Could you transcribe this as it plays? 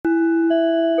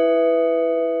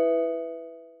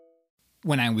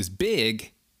When I was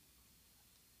big,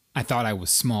 I thought I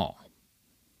was small.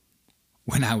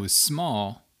 When I was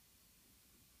small,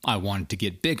 I wanted to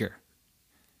get bigger.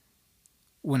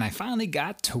 When I finally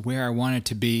got to where I wanted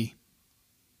to be,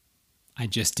 I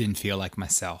just didn't feel like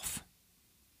myself.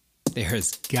 There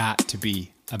has got to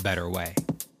be a better way.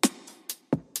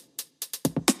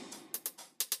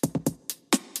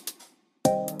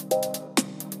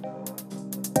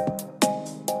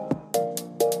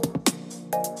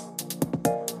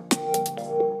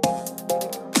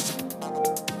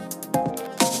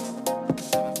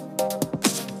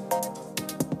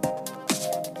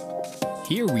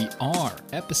 Here we are,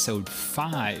 episode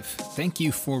 5. Thank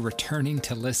you for returning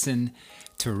to listen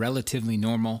to Relatively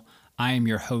Normal. I am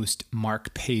your host,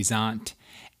 Mark Paisant,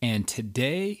 and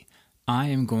today I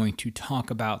am going to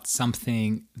talk about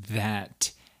something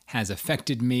that has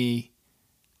affected me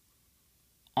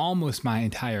almost my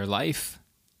entire life.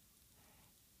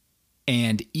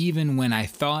 And even when I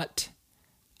thought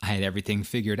I had everything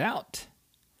figured out,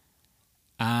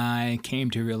 I came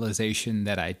to a realization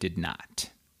that I did not.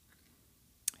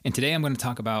 And today I'm going to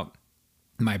talk about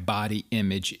my body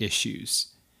image issues.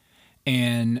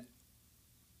 And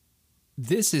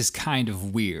this is kind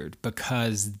of weird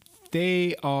because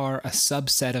they are a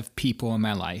subset of people in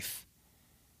my life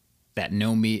that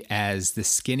know me as the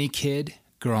skinny kid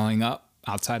growing up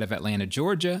outside of Atlanta,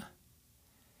 Georgia.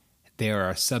 They are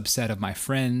a subset of my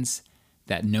friends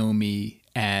that know me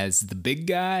as the big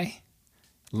guy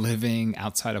living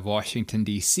outside of Washington,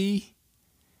 D.C.,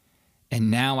 and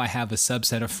now I have a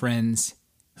subset of friends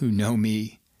who know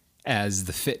me as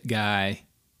the fit guy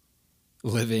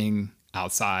living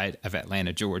outside of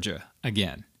Atlanta, Georgia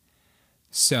again.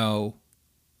 So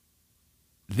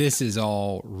this is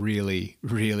all really,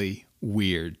 really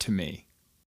weird to me.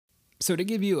 So to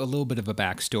give you a little bit of a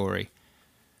backstory,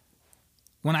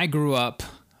 when I grew up,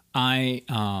 I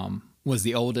was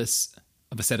the oldest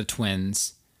of a set of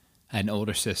twins. I had an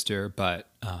older sister, but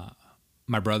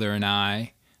my brother and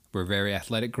I were very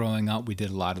athletic growing up. We did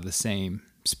a lot of the same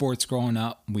sports growing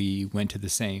up. We went to the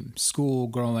same school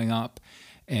growing up,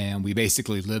 and we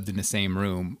basically lived in the same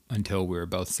room until we were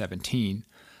both 17.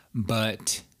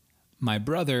 But my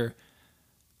brother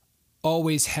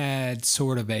always had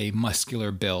sort of a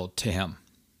muscular build to him.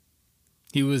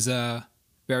 He was a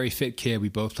very fit kid. We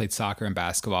both played soccer and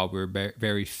basketball. We were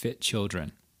very fit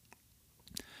children.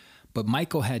 But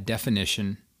Michael had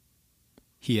definition.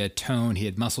 He had tone. He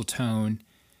had muscle tone.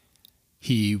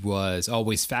 He was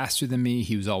always faster than me.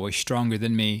 He was always stronger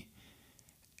than me.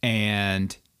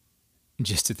 And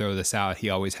just to throw this out, he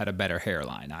always had a better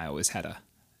hairline. I always had a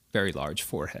very large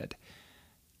forehead,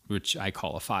 which I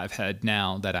call a 5 head.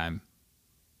 Now that I'm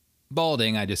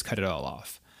balding, I just cut it all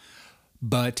off.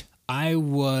 But I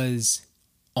was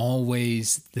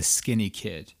always the skinny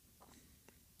kid,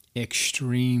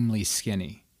 extremely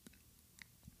skinny.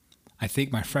 I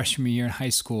think my freshman year in high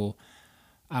school,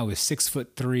 I was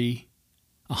 6'3",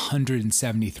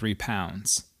 173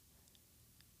 pounds.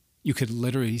 You could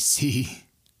literally see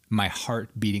my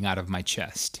heart beating out of my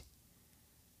chest.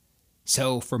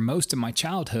 So for most of my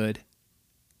childhood,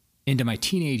 into my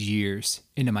teenage years,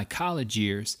 into my college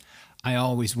years, I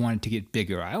always wanted to get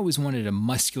bigger. I always wanted a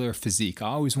muscular physique. I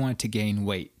always wanted to gain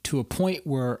weight, to a point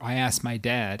where I asked my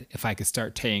dad if I could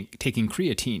start taking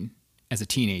creatine as a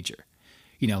teenager.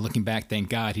 You know, looking back, thank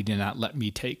God he did not let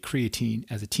me take creatine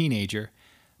as a teenager.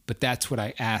 But that's what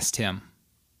I asked him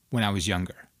when I was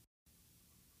younger.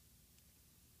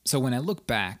 So when I look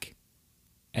back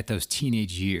at those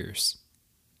teenage years,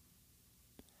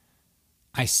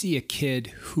 I see a kid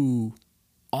who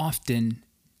often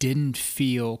didn't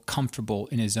feel comfortable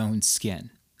in his own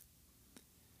skin.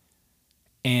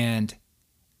 And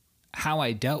how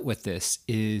I dealt with this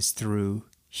is through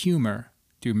humor,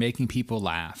 through making people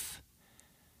laugh,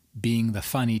 being the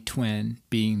funny twin,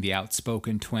 being the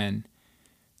outspoken twin,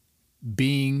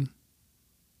 being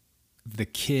the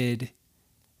kid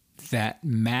that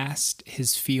masked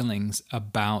his feelings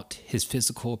about his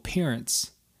physical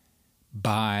appearance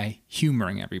by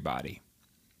humoring everybody.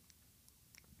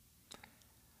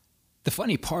 The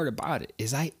funny part about it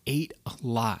is I ate a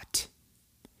lot.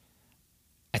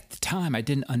 At the time, I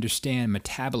didn't understand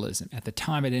metabolism. At the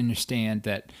time, I didn't understand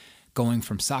that going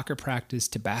from soccer practice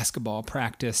to basketball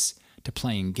practice to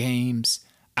playing games,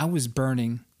 I was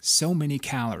burning so many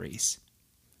calories.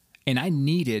 And I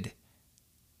needed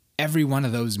every one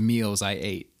of those meals I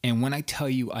ate. And when I tell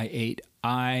you I ate,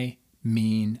 I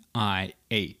mean I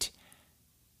ate.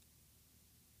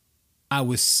 I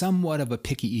was somewhat of a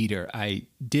picky eater. I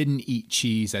didn't eat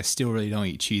cheese. I still really don't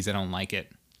eat cheese. I don't like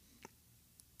it.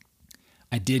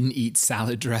 I didn't eat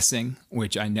salad dressing,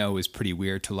 which I know is pretty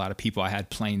weird to a lot of people. I had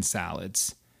plain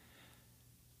salads.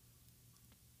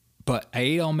 But I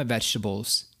ate all my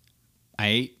vegetables. I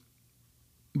ate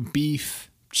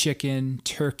beef, chicken,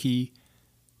 turkey,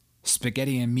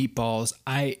 spaghetti and meatballs.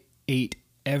 I ate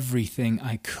everything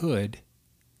I could.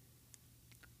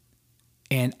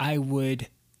 And I would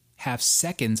have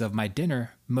seconds of my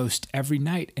dinner most every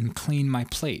night and clean my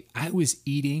plate. I was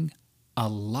eating a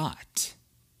lot.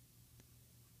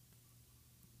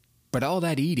 But all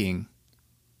that eating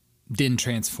didn't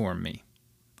transform me.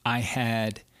 I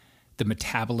had the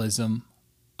metabolism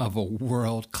of a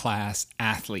world-class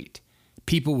athlete.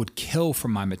 People would kill for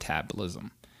my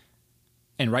metabolism.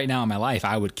 And right now in my life,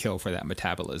 I would kill for that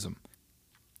metabolism.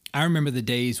 I remember the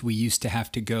days we used to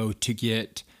have to go to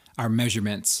get our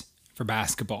measurements for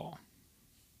basketball.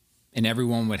 And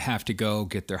everyone would have to go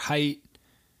get their height,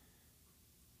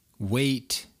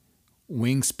 weight,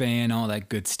 wingspan, all that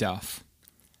good stuff.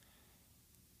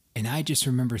 And I just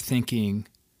remember thinking,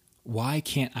 why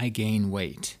can't I gain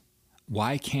weight?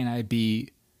 Why can't I be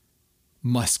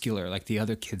muscular like the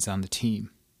other kids on the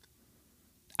team?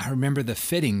 I remember the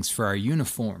fittings for our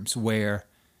uniforms where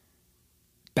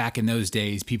back in those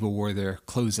days, people wore their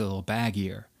clothes a little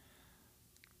baggier.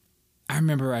 I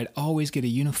remember I'd always get a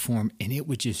uniform and it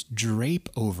would just drape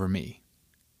over me.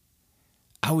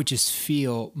 I would just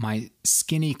feel my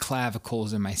skinny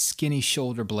clavicles and my skinny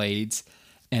shoulder blades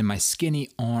and my skinny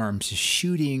arms just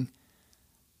shooting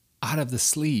out of the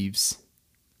sleeves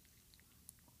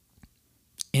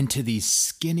into these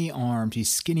skinny arms,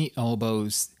 these skinny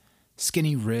elbows,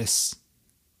 skinny wrists,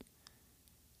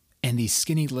 and these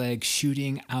skinny legs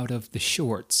shooting out of the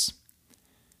shorts,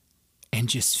 and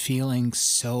just feeling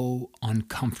so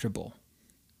uncomfortable.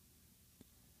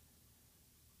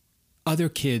 Other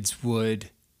kids would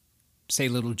say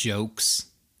little jokes.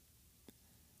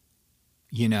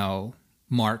 You know,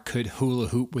 Mark could hula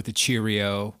hoop with a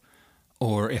Cheerio,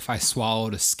 or if I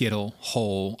swallowed a Skittle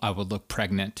whole, I would look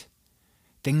pregnant.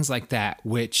 Things like that,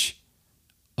 which,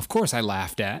 of course, I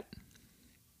laughed at.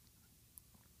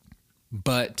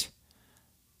 But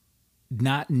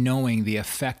not knowing the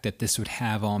effect that this would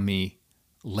have on me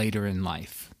later in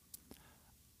life.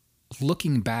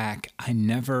 Looking back, I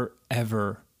never,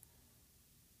 ever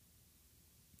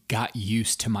got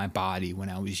used to my body when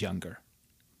I was younger.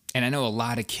 And I know a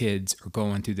lot of kids are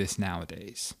going through this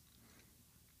nowadays.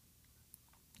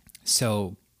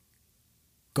 So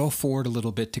go forward a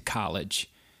little bit to college,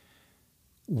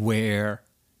 where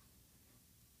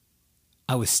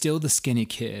I was still the skinny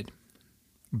kid,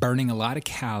 burning a lot of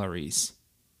calories.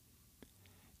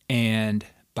 And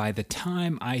by the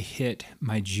time I hit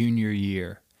my junior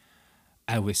year,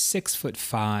 I was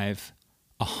 6'5",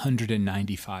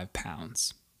 195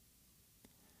 pounds.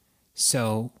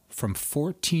 So from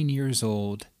 14 years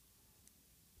old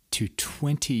to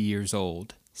 20 years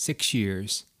old, 6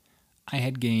 years, I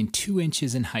had gained 2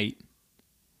 inches in height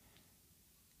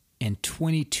and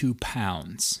 22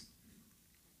 pounds.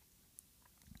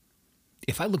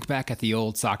 If I look back at the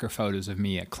old soccer photos of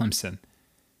me at Clemson,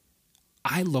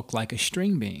 I look like a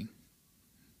string bean.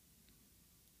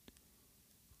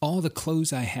 All the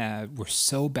clothes I had were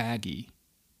so baggy,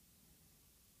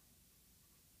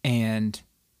 and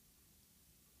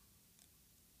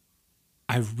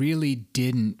I really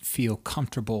didn't feel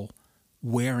comfortable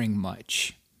wearing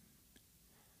much.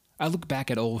 I look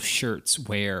back at old shirts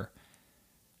where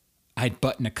I'd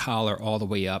button a collar all the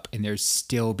way up and there'd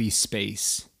still be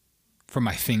space for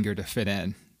my finger to fit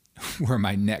in, where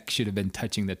my neck should have been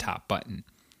touching the top button.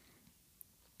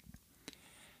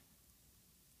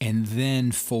 And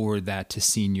then forward that to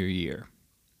senior year,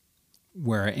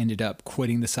 where I ended up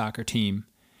quitting the soccer team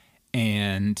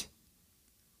and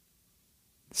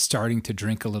starting to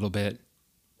drink a little bit,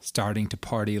 starting to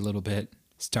party a little bit,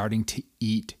 starting to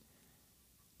eat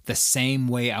the same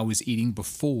way I was eating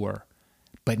before,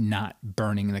 but not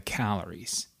burning the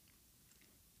calories.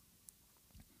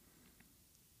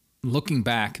 Looking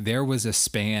back, there was a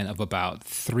span of about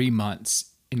 3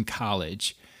 months in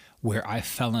college where I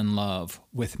fell in love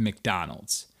with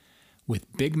McDonald's,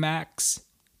 with Big Macs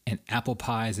and apple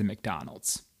pies at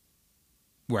McDonald's,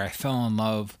 where I fell in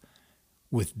love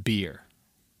with beer.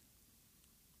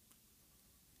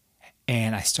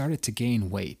 And I started to gain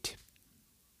weight.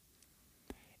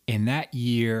 In that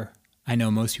year, I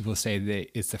know most people say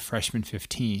that it's the freshman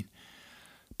 15,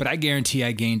 but I guarantee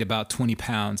I gained about 20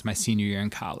 pounds my senior year in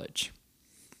college.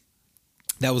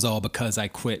 That was all because I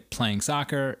quit playing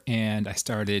soccer and I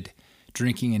started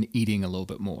drinking and eating a little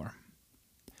bit more.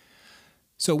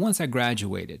 So once I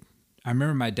graduated, I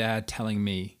remember my dad telling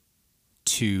me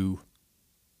to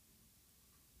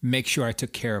make sure I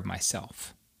took care of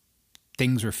myself.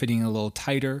 Things were fitting a little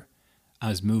tighter. I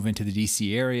was moving to the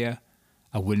DC area.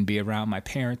 I wouldn't be around my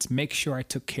parents. Make sure I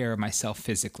took care of myself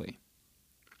physically.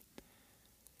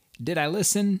 Did I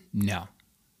listen? No.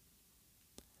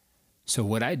 So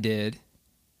what I did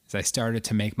is I started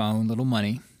to make my own little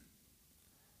money.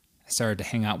 I started to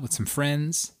hang out with some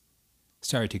friends,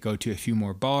 started to go to a few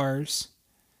more bars,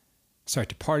 start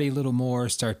to party a little more,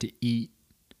 start to eat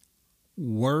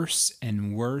worse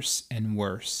and worse and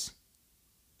worse.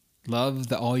 Love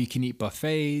the all-you-can-eat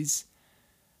buffets,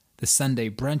 the Sunday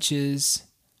brunches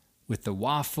with the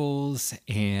waffles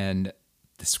and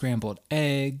the scrambled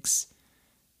eggs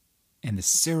and the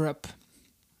syrup.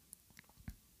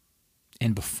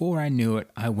 And before I knew it,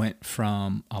 I went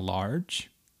from a large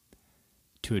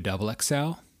to a double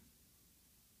XL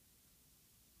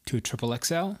to a triple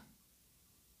XL.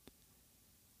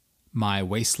 My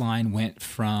waistline went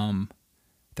from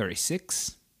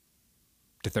 36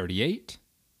 to 38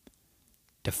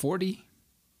 to 40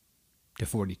 to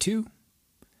 42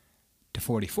 to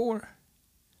 44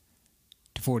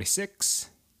 to 46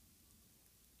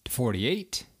 to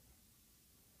 48.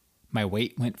 My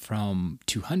weight went from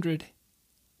 200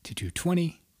 to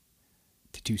 220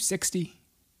 to 260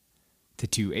 to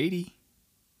 280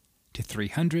 to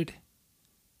 300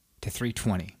 to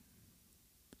 320.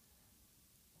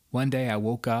 One day I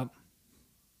woke up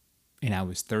and I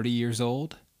was 30 years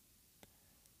old,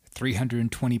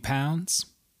 320 pounds,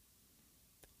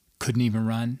 couldn't even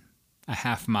run a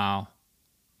half mile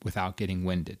without getting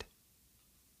winded.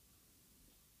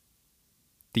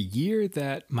 The year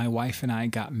that my wife and I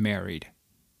got married,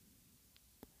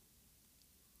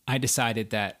 I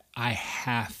decided that I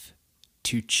have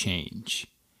to change.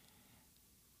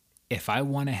 If I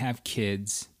want to have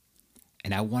kids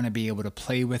and I want to be able to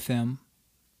play with them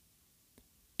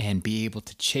and be able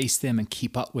to chase them and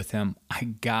keep up with them, I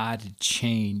got to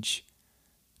change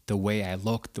the way I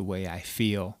look, the way I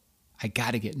feel. I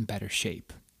got to get in better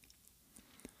shape.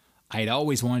 I'd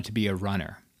always wanted to be a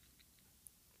runner.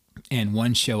 And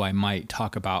one show I might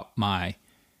talk about my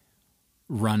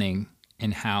running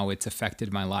and how it's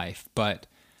affected my life. But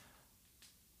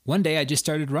one day I just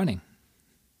started running.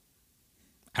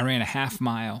 I ran a half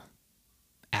mile,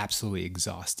 absolutely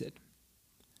exhausted.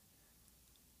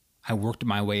 I worked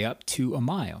my way up to a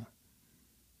mile.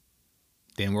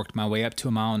 Then worked my way up to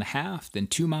a mile and a half, then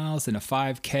 2 miles, then a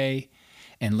 5K.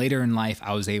 And later in life,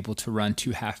 I was able to run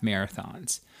 2 half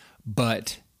marathons.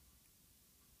 But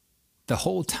the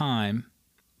whole time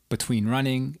between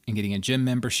running and getting a gym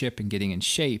membership and getting in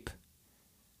shape,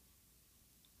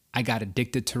 I got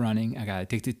addicted to running. I got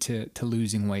addicted to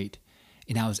losing weight.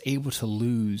 And I was able to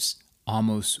lose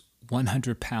almost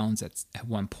 100 pounds at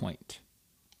one point.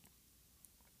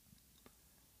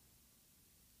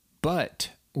 But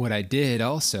what I did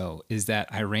also is that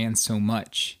I ran so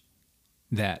much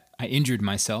that I injured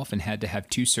myself and had to have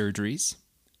 2 surgeries.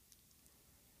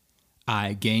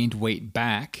 I gained weight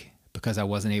back because I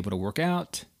wasn't able to work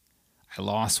out. I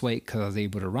lost weight because I was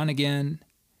able to run again.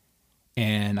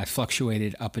 And I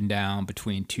fluctuated up and down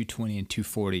between 220 and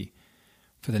 240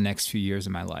 for the next few years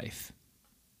of my life.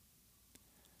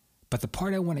 But the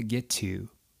part I want to get to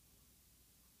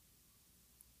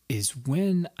is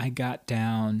when I got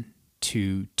down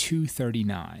to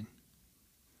 239,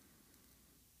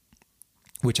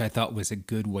 which I thought was a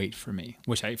good weight for me,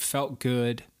 which I felt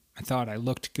good. I thought I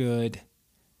looked good.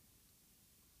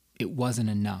 It wasn't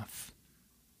enough.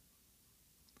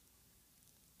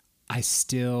 I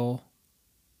still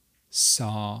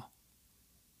saw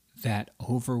that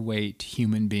overweight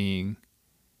human being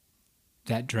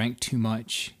that drank too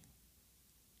much,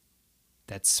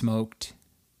 that smoked,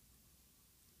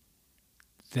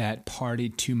 that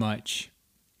partied too much.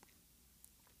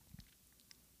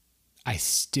 I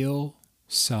still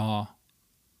saw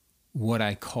what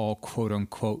I call quote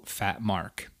unquote fat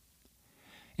Mark.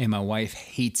 And my wife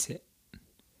hates it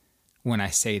when I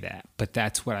say that, but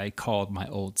that's what I called my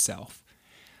old self.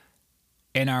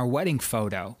 In our wedding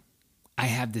photo, I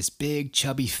have this big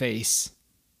chubby face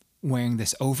wearing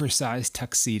this oversized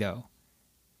tuxedo.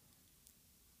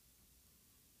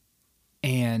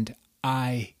 And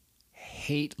I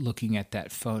hate looking at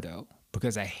that photo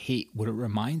because I hate what it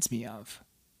reminds me of.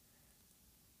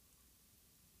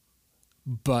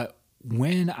 But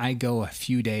when I go a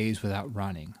few days without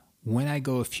running, when I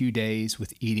go a few days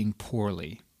with eating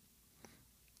poorly,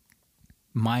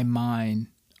 my mind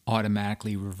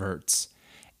automatically reverts.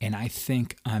 And I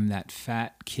think I'm that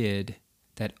fat kid,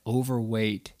 that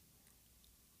overweight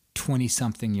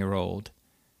 20-something-year-old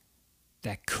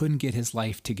that couldn't get his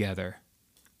life together,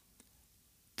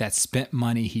 that spent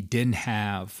money he didn't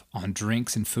have on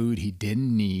drinks and food he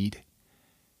didn't need,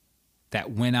 that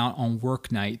went out on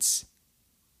work nights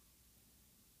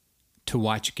to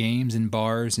watch games in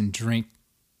bars and drink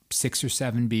 6 or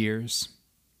 7 beers,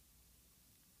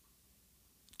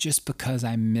 just because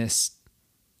I missed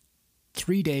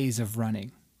 3 days of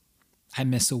running, I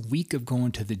miss a week of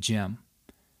going to the gym,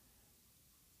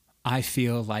 I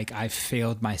feel like I've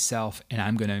failed myself and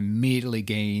I'm going to immediately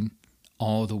gain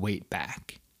all the weight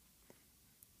back,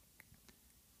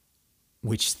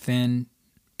 which then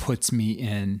puts me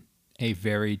in a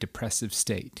very depressive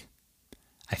state.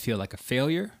 I feel like a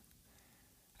failure.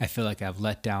 I feel like I've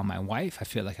let down my wife. I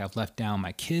feel like I've let down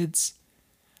my kids.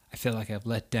 I feel like I've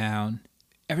let down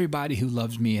everybody who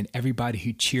loves me and everybody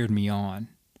who cheered me on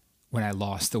when I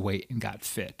lost the weight and got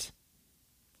fit.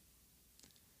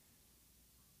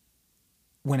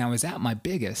 When I was at my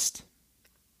biggest,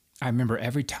 I remember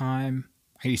every time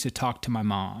I used to talk to my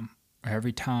mom, or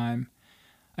every time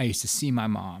I used to see my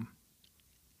mom,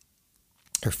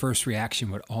 her first reaction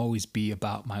would always be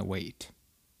about my weight.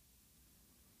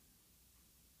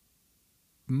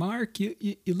 Mark, you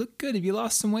look good. Have you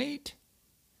lost some weight?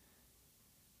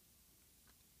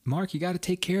 Mark, you got to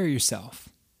take care of yourself.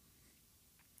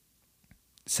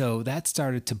 So that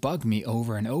started to bug me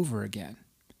over and over again.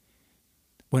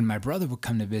 When my brother would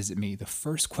come to visit me, the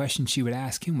first question she would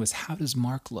ask him was, how does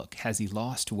Mark look? Has he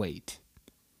lost weight?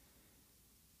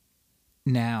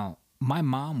 Now, my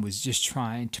mom was just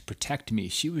trying to protect me.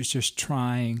 She was just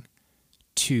trying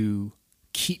to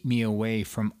keep me away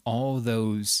from all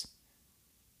those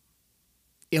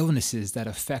illnesses that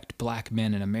affect black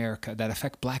men in America, that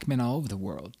affect black men all over the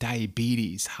world.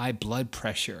 Diabetes, high blood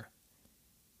pressure.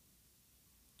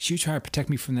 She was trying to protect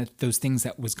me from those things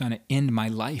that was going to end my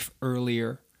life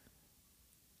earlier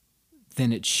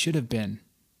than it should have been.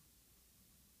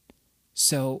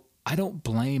 So I don't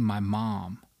blame my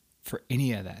mom for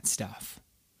any of that stuff.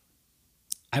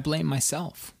 I blame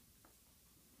myself.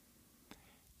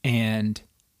 And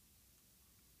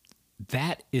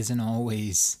that isn't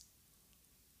always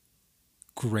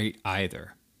great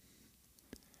either.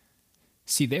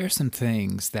 See, there are some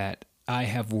things that I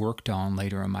have worked on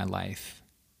later in my life,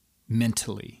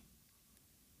 mentally,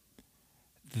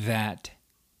 that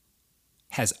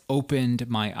has opened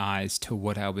my eyes to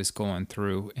what I was going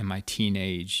through in my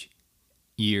teenage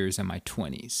years and my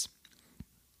 20s.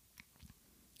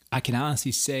 I can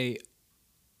honestly say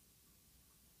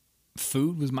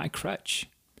food was my crutch.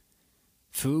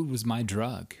 Food was my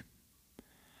drug.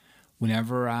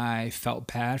 Whenever I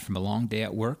felt bad from a long day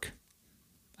at work,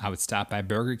 I would stop by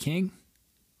Burger King,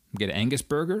 get an Angus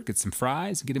burger, get some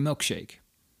fries, and get a milkshake.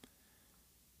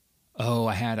 Oh,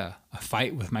 I had a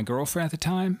fight with my girlfriend at the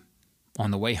time. On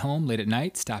the way home late at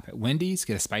night, stop at Wendy's,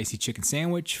 get a spicy chicken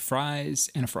sandwich, fries,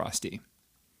 and a Frosty.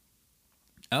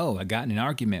 Oh, I got in an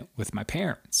argument with my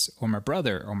parents or my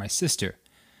brother or my sister.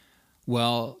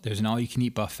 Well, there's an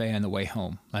all-you-can-eat buffet on the way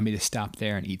home. Let me just stop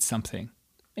there and eat something.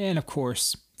 And, of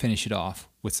course, finish it off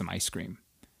with some ice cream.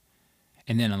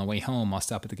 And then on the way home, I'll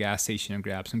stop at the gas station and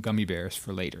grab some gummy bears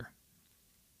for later.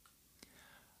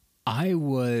 I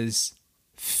was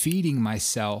feeding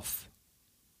myself,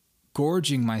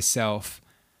 gorging myself.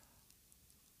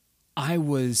 I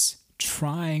was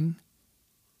trying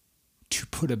to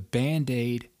put a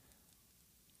Band-Aid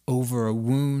over a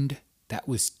wound that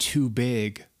was too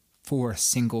big for a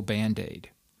single Band-Aid.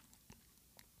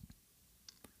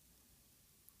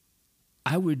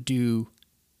 I would do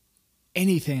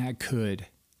anything I could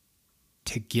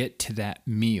to get to that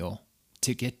meal,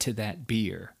 to get to that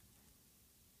beer,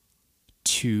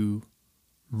 to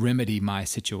remedy my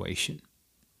situation.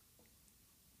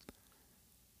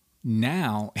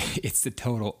 Now it's the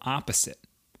total opposite.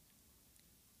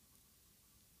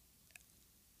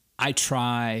 I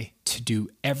try to do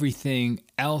everything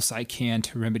else I can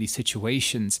to remedy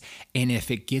situations, and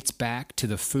if it gets back to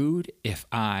the food, if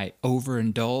I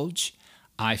overindulge,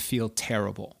 I feel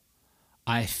terrible.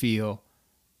 I feel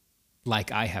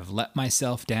like I have let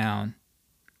myself down.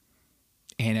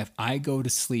 And if I go to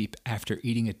sleep after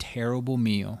eating a terrible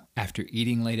meal, after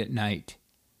eating late at night,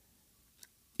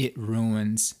 it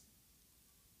ruins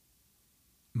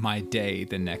my day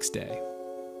the next day.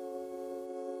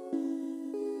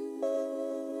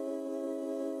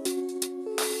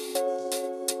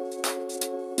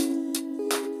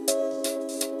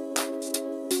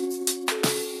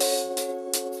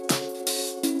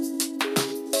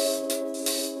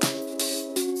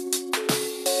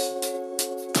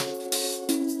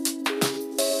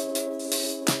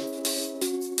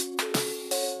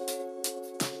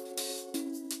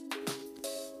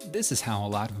 This is how a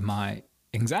lot of my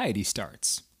anxiety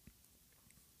starts.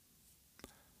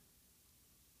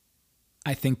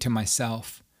 I think to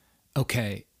myself,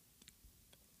 okay,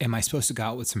 am I supposed to go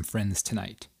out with some friends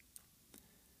tonight?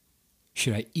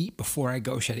 Should I eat before I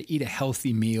go? Should I eat a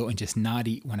healthy meal and just not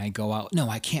eat when I go out? No,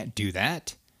 I can't do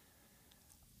that.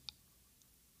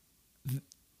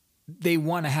 They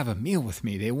want to have a meal with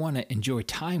me. They want to enjoy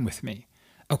time with me.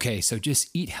 Okay, so just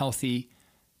eat healthy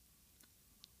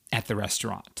at the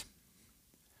restaurant.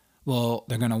 Well,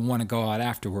 they're going to want to go out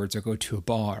afterwards or go to a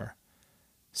bar.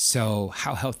 So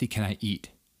how healthy can I eat?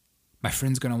 My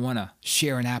friend's going to want to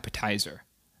share an appetizer.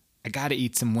 I got to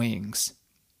eat some wings.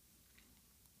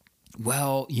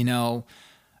 Well,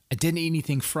 I didn't eat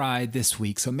anything fried this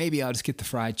week, so maybe I'll just get the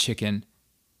fried chicken.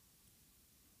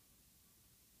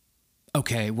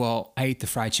 Okay, well, I ate the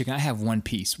fried chicken. I have one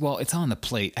piece. Well, it's on the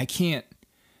plate. I can't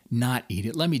not eat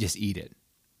it. Let me just eat it.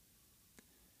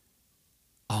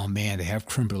 Oh man, they have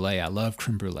creme brulee. I love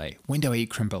creme brulee. When do I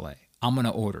eat creme brulee? I'm going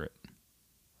to order it.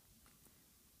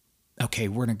 Okay,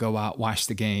 we're going to go out, watch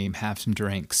the game, have some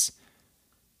drinks.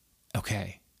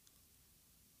 Okay.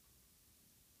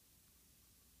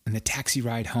 And the taxi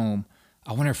ride home,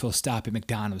 I wonder if he'll stop at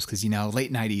McDonald's because,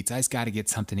 late night eats. I just got to get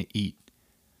something to eat.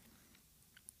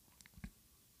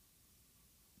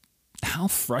 How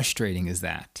frustrating is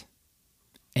that?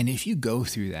 And if you go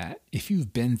through that, if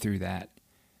you've been through that,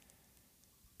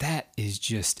 that is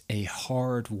just a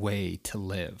hard way to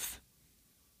live.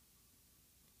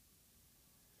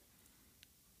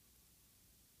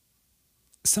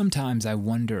 Sometimes I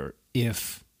wonder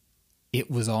if it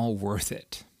was all worth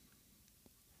it.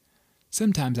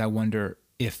 Sometimes I wonder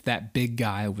if that big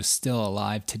guy was still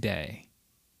alive today.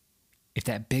 If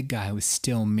that big guy was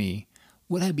still me,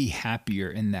 would I be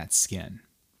happier in that skin?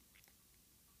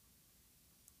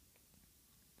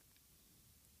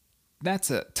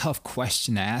 That's a tough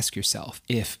question to ask yourself.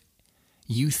 If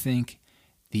you think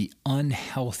the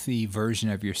unhealthy version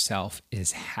of yourself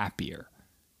is happier,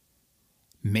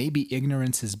 maybe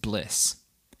ignorance is bliss.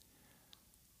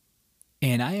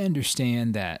 And I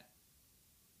understand that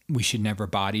we should never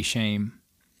body shame.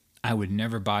 I would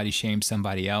never body shame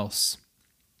somebody else.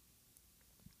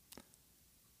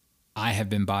 I have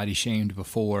been body shamed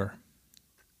before.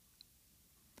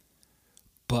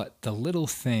 But the little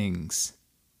things,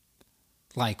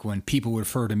 like when people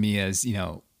refer to me as,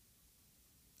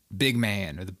 big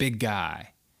man or the big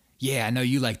guy. Yeah, I know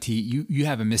you like to eat. You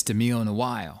haven't missed a meal in a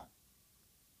while.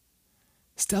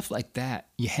 Stuff like that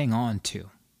you hang on to.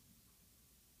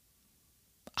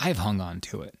 I've hung on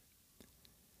to it.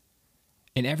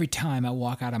 And every time I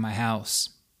walk out of my house,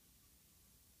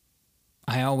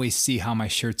 I always see how my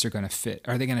shirts are going to fit.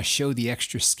 Are they going to show the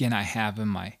extra skin I have in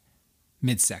my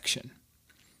midsection?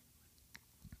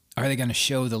 Are they going to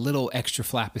show the little extra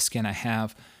flap of skin I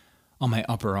have on my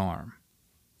upper arm?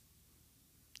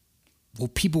 Will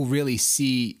people really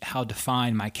see how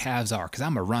defined my calves are? Because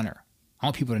I'm a runner. I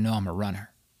want people to know I'm a runner.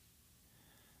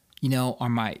 Are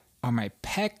my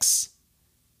pecs,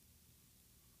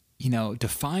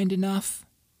 defined enough?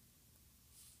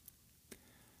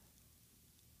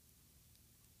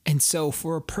 And so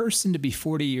for a person to be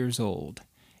 40 years old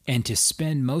and to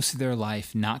spend most of their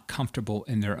life not comfortable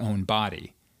in their own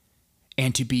body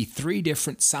and to be 3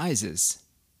 different sizes,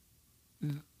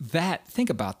 think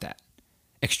about that.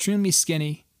 Extremely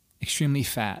skinny, extremely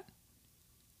fat,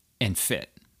 and fit.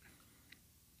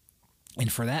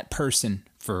 And for that person,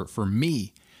 for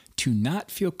me, to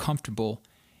not feel comfortable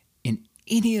in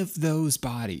any of those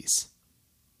bodies,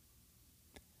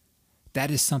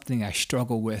 that is something I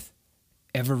struggle with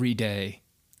every day.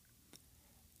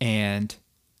 And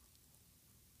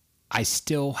I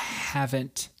still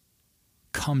haven't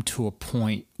come to a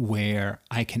point where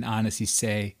I can honestly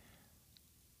say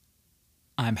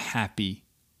I'm happy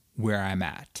where I'm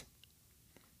at.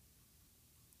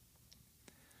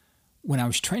 When I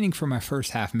was training for my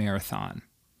first half marathon,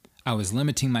 I was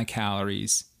limiting my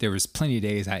calories. There was plenty of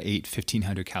days I ate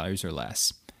 1,500 calories or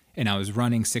less, and I was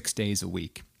running 6 days a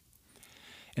week.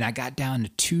 And I got down to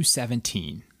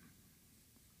 217.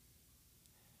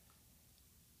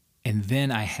 And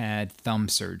then I had thumb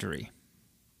surgery.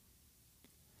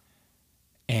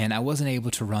 And I wasn't able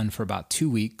to run for about 2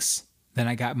 weeks. Then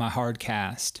I got my hard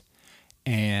cast,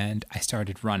 and I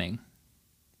started running.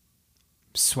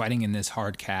 Sweating in this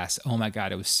hard cast. Oh my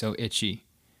God, it was so itchy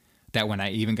that when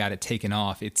I even got it taken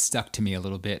off, it stuck to me a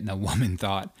little bit, and the woman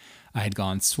thought I had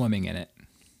gone swimming in it.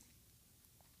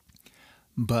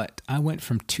 But I went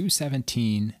from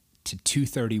 217 to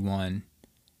 231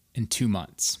 in 2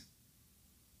 months.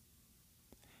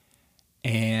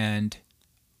 And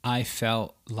I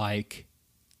felt like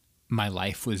my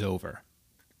life was over.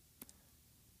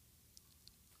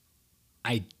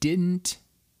 I didn't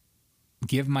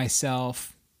give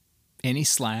myself any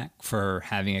slack for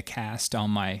having a cast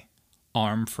on my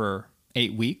arm for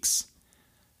 8 weeks.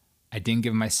 I didn't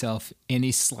give myself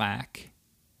any slack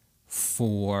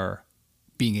for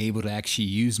being able to actually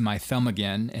use my thumb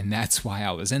again, and that's why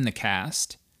I was in the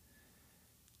cast.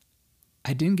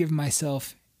 I didn't give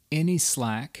myself any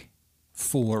slack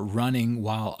for running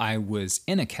while I was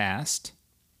in a cast.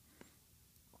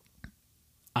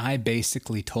 I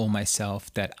basically told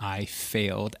myself that I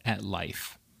failed at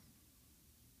life.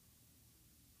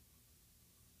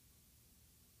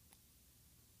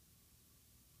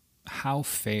 How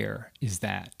fair is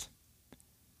that?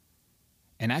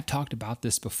 And I've talked about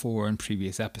this before in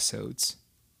previous episodes.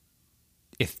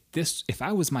 If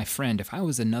I was my friend, if I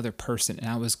was another person and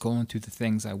I was going through the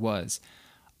things I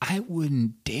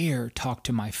wouldn't dare talk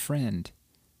to my friend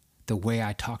the way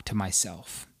I talk to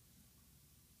myself.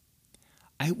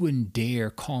 I wouldn't dare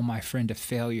call my friend a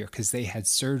failure because they had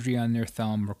surgery on their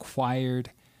thumb, required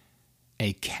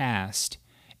a cast,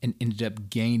 and ended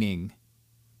up gaining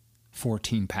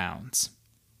 14 pounds.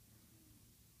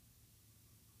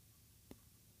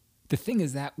 The thing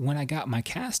is that when I got my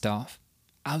cast off,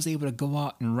 I was able to go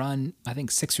out and run, I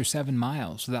think, 6 or 7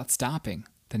 miles without stopping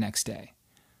the next day.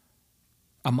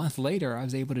 A month later, I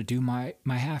was able to do my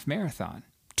half marathon.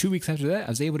 2 weeks after that, I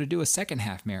was able to do a second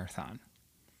half marathon.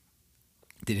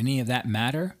 Did any of that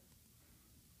matter?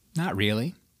 Not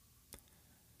really.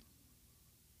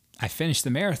 I finished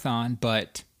the marathon,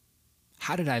 but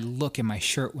how did I look in my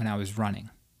shirt when I was running?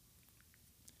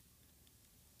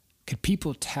 Could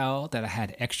people tell that I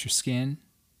had extra skin?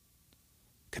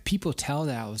 Could people tell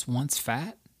that I was once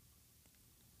fat?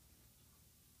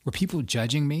 Were people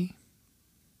judging me?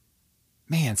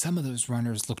 Man, some of those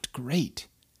runners looked great.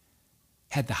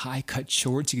 Had the high-cut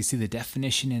shorts. You could see the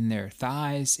definition in their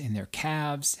thighs, in their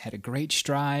calves. Had a great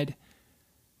stride.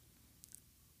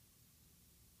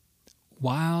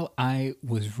 While I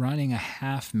was running a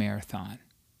half marathon,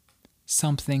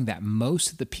 something that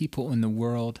most of the people in the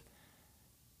world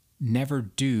never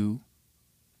do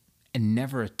and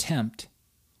never attempt,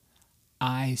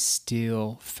 I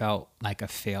still felt like a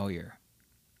failure.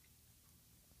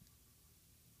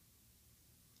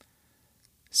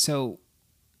 So,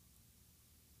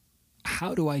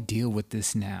 how do I deal with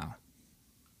this now?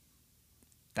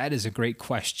 That is a great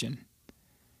question.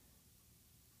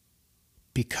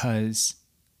 Because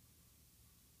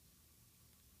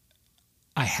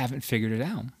I haven't figured it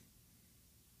out.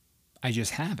 I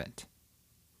just haven't.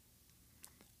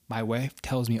 My wife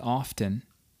tells me often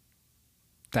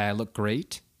that I look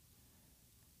great,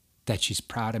 that she's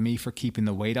proud of me for keeping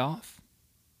the weight off.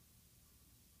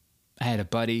 I had a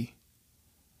buddy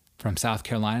from South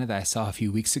Carolina that I saw a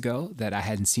few weeks ago that I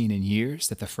hadn't seen in years,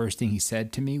 that the first thing he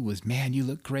said to me was, "Man, you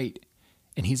look great."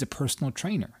 And he's a personal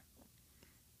trainer.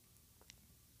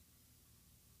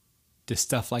 Does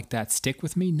stuff like that stick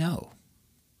with me? No.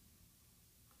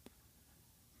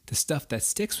 The stuff that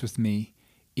sticks with me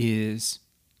is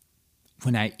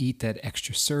when I eat that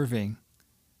extra serving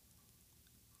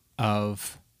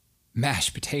of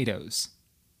mashed potatoes,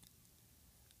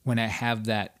 when I have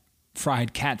that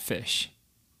fried catfish.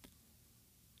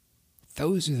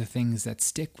 Those are the things that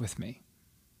stick with me.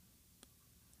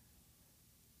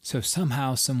 So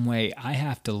somehow, some way, I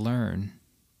have to learn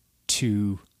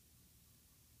to,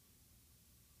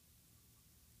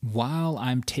 while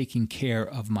I'm taking care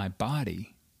of my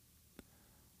body,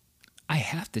 I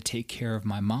have to take care of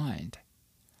my mind.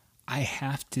 I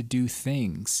have to do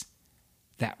things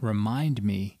that remind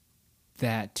me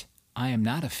that I am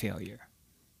not a failure.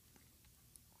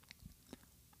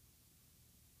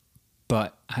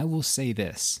 But I will say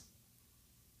this.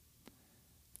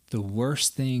 The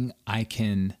worst thing I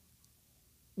can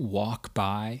walk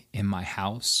by in my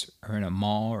house or in a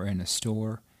mall or in a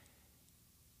store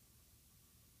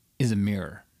is a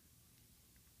mirror.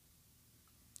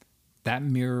 That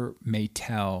mirror may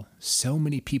tell so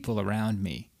many people around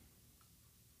me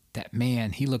that,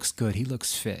 man, he looks good, he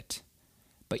looks fit.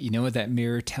 But you know what that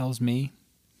mirror tells me?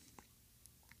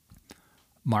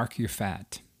 Mark, you're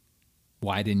fat.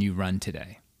 Why didn't you run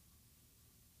today?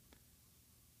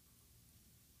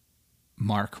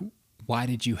 Mark, why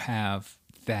did you have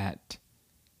that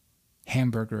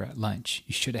hamburger at lunch?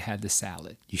 You should have had the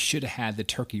salad. You should have had the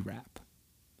turkey wrap.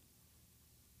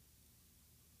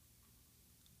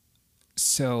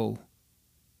 So,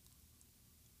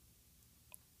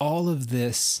 all of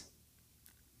this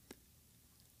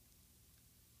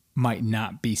might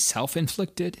not be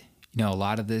self-inflicted. You know, a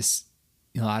lot of this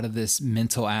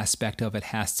mental aspect of it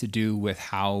has to do with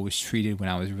how I was treated when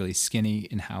I was really skinny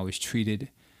and how I was treated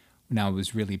when I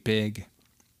was really big.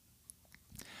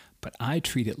 But I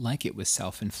treat it like it was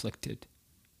self-inflicted.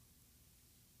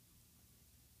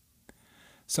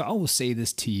 So I will say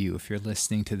this to you if you're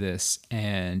listening to this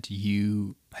and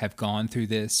you have gone through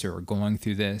this or are going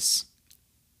through this.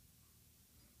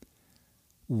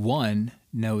 One,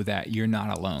 know that you're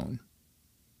not alone.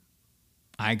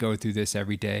 I go through this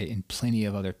every day, and plenty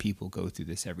of other people go through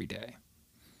this every day.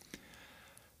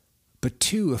 But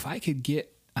two, if I could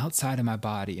get outside of my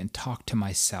body and talk to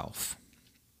myself,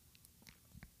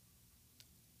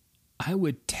 I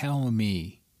would tell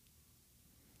me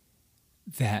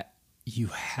that you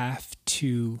have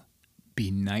to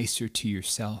be nicer to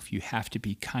yourself, you have to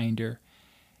be kinder,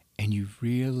 and you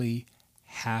really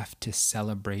have to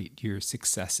celebrate your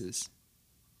successes.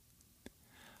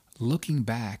 Looking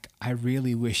back, I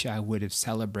really wish I would have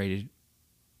celebrated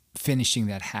finishing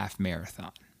that half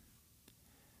marathon.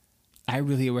 I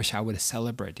really wish I would have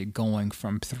celebrated going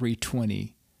from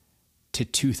 320 to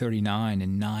 239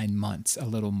 in 9 months, a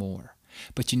little more.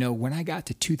 But when I got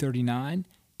to 239,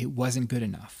 it wasn't good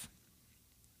enough.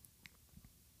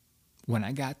 When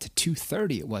I got to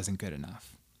 230, it wasn't good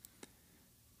enough.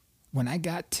 When I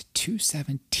got to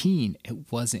 217,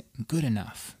 it wasn't good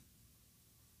enough.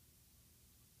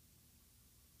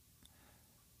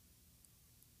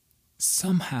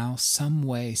 Somehow, some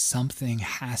way, something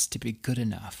has to be good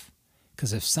enough.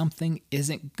 Because if something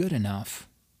isn't good enough,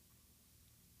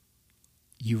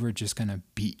 you are just going to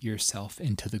beat yourself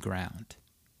into the ground.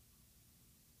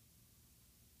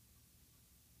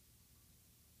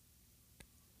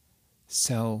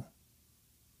 So,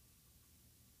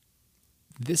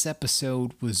 this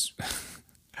episode was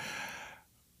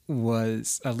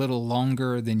a little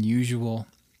longer than usual.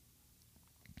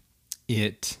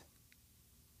 It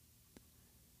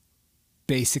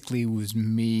basically was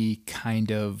me kind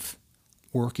of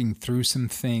working through some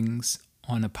things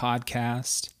on a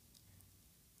podcast.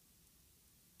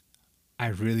 I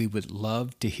really would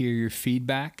love to hear your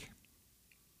feedback.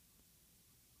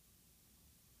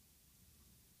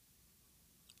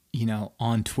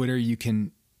 On Twitter, you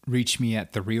can reach me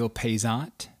at The Real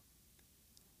Paysant.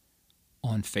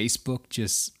 On Facebook,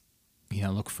 just,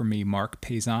 look for me, Mark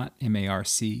Paysant,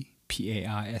 MarcPaisant.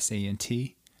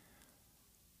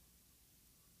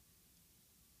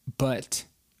 But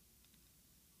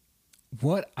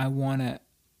what I want to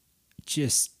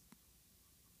just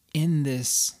end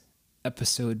this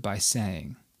episode by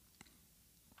saying,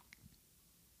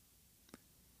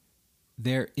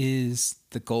 there is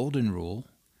the golden rule,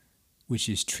 which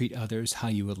is treat others how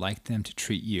you would like them to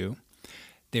treat you.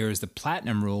 There is the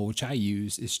platinum rule, which I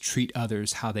use, is treat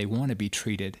others how they want to be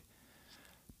treated.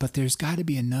 But there's got to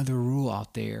be another rule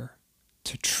out there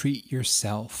to treat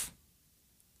yourself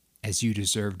as you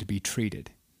deserve to be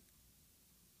treated.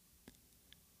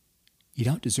 You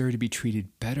don't deserve to be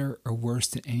treated better or worse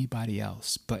than anybody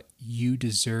else, but you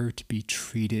deserve to be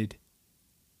treated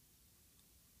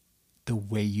the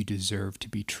way you deserve to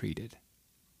be treated.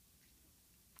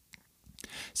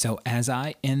 So as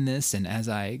I end this and as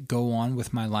I go on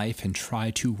with my life and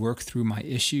try to work through my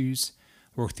issues,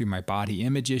 work through my body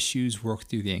image issues, work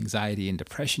through the anxiety and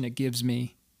depression it gives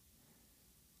me,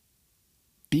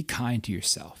 be kind to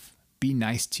yourself. Be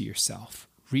nice to yourself.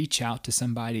 Reach out to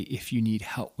somebody if you need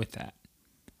help with that.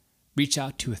 Reach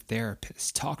out to a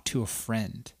therapist. Talk to a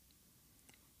friend.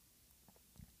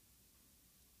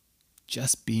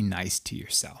 Just be nice to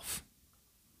yourself.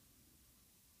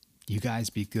 You guys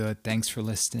be good. Thanks for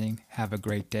listening. Have a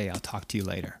great day. I'll talk to you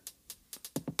later.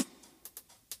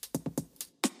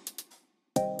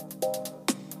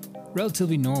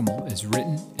 Relatively Normal is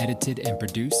written, edited, and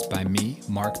produced by me,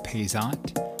 Mark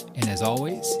Paisant. And as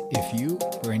always, if you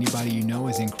or anybody you know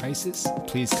is in crisis,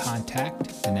 please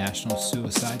contact the National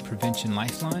Suicide Prevention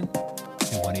Lifeline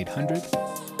at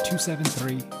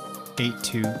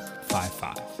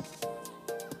 1-800-273-8255.